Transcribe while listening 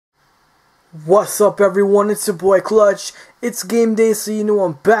What's up everyone, it's your boy Clutch. It's game day, so you know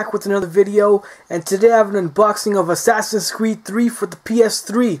I'm back with another video, and today I have an unboxing of Assassin's Creed 3 for the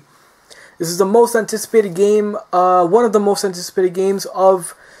PS3. This is the most anticipated game, one of the most anticipated games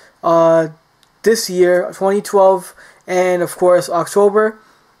of this year, 2012, and of course October.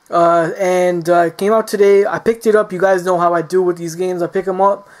 It came out today. I picked it up. You guys know how I do with these games. I pick them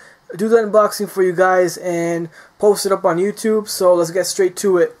up, do the unboxing for you guys, and post it up on YouTube. So let's get straight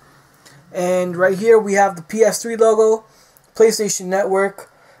to it. And right here we have the PS3 logo, PlayStation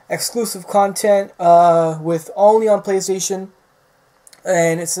Network, exclusive content with only on PlayStation,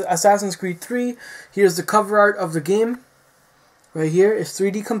 and it's Assassin's Creed 3. Here's the cover art of the game. Right here, it's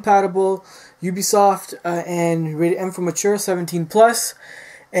 3D compatible, Ubisoft, and rated M for mature, 17+,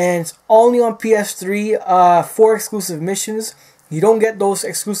 and it's only on PS3. 4 exclusive missions. You don't get those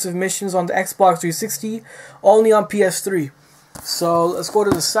exclusive missions on the Xbox 360, only on PS3. So let's go to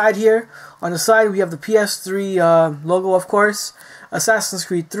the side here. On the side we have the PS3 logo, of course, Assassin's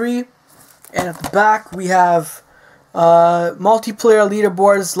Creed 3, and at the back we have multiplayer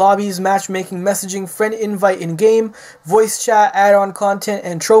leaderboards, lobbies, matchmaking, messaging, friend invite in-game, voice chat, add-on content,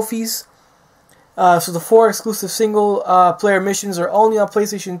 and trophies. So the 4 exclusive single player missions are only on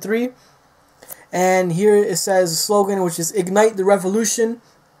PlayStation 3. And here it says a slogan, which is Ignite the Revolution,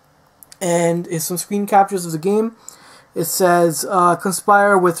 and it's some screen captures of the game. It says,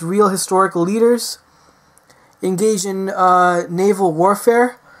 conspire with real historical leaders, engage in naval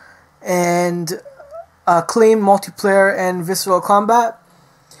warfare, and claim multiplayer and visceral combat.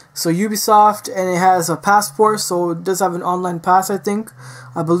 So Ubisoft, and it has a passport, so it does have an online pass, I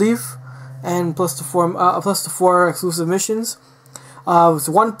believe, and plus the 4 exclusive missions. It's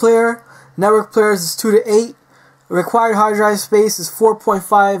 1 player, network players is 2 to 8, required hard drive space is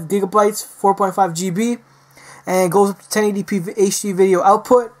 4.5 gigabytes, 4.5 GB. And it goes up to 1080p HD video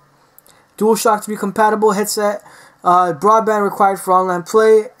output. DualShock 3 compatible headset. Broadband required for online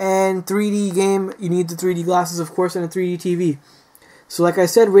play. And 3D game. You need the 3D glasses, of course, and a 3D TV. So like I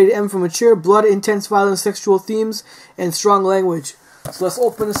said, rated M for mature. Blood, intense violence, sexual themes, and strong language. So let's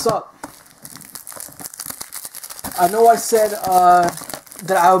open this up. I know I said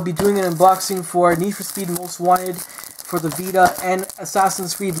that I would be doing an unboxing for Need for Speed Most Wanted for the Vita and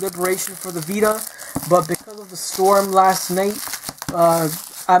Assassin's Creed Liberation for the Vita. But because of the storm last night,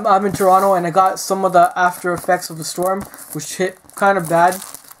 I'm in Toronto, and I got some of the after effects of the storm, which hit kind of bad.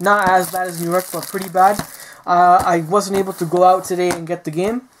 Not as bad as New York, but pretty bad. I wasn't able to go out today and get the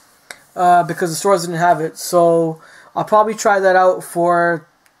game because the stores didn't have it. So I'll probably try that out for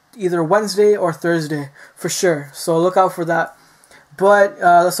either Wednesday or Thursday for sure. So look out for that. But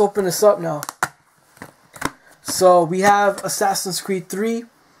let's open this up now. So we have Assassin's Creed 3.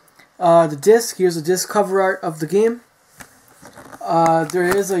 The disc, here's the disc cover art of the game. There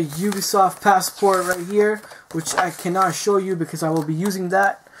is a Ubisoft passport right here, which I cannot show you because I will be using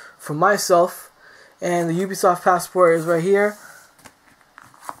that for myself. And the Ubisoft passport is right here.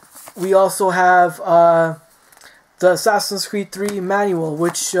 We also have the Assassin's Creed 3 manual,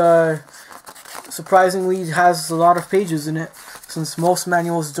 which surprisingly has a lot of pages in it, since most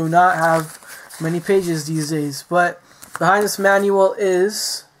manuals do not have many pages these days. But behind the manual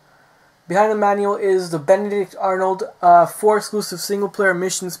is the Benedict Arnold 4 exclusive single-player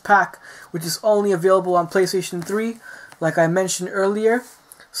missions pack, which is only available on PlayStation 3, like I mentioned earlier.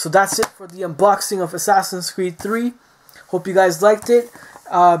 So that's it for the unboxing of Assassin's Creed 3. Hope you guys liked it.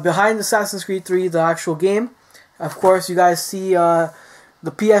 Behind Assassin's Creed 3, the actual game, of course, you guys see the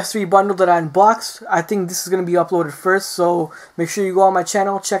PS3 bundle that I unboxed. I think this is going to be uploaded first, so make sure you go on my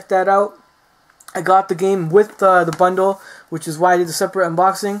channel, check that out. I got the game with the bundle, which is why I did the separate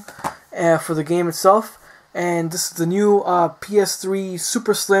unboxing for the game itself. And this is the new PS3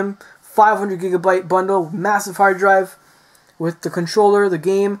 super slim 500 gigabyte bundle, massive hard drive with the controller, the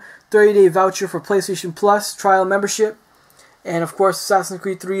game, 30-day voucher for PlayStation Plus trial membership, and of course Assassin's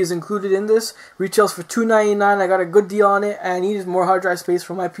Creed 3 is included in this. Retails for $2.99. I got a good deal on it, and I needed more hard drive space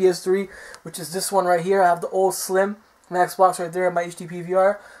for my PS3, which is this one right here. I have the old slim, my Xbox right there, and my HD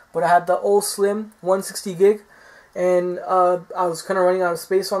PVR, but I had the old slim 160 gig. And I was kind of running out of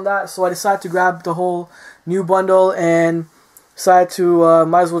space on that, so I decided to grab the whole new bundle and decided to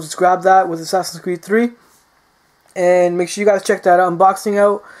might as well just grab that with Assassin's Creed 3. And make sure you guys check that unboxing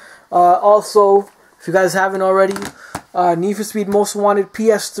out. Also, if you guys haven't already, Need for Speed Most Wanted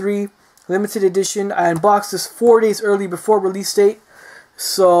PS3 Limited Edition. I unboxed this 4 days early before release date,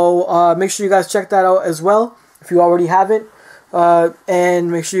 so make sure you guys check that out as well if you already haven't. And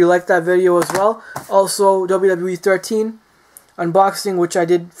make sure you like that video as well. Also, WWE 13 unboxing, which I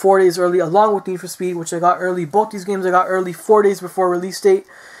did 4 days early, along with Need for Speed, which I got early. Both these games I got early 4 days before release date.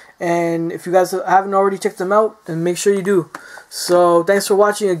 And if you guys haven't already checked them out, then make sure you do. So thanks for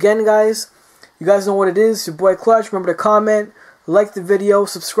watching again, guys. You guys know what it is. Your boy Clutch. Remember to comment, like the video,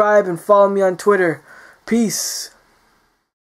 subscribe, and follow me on Twitter. Peace.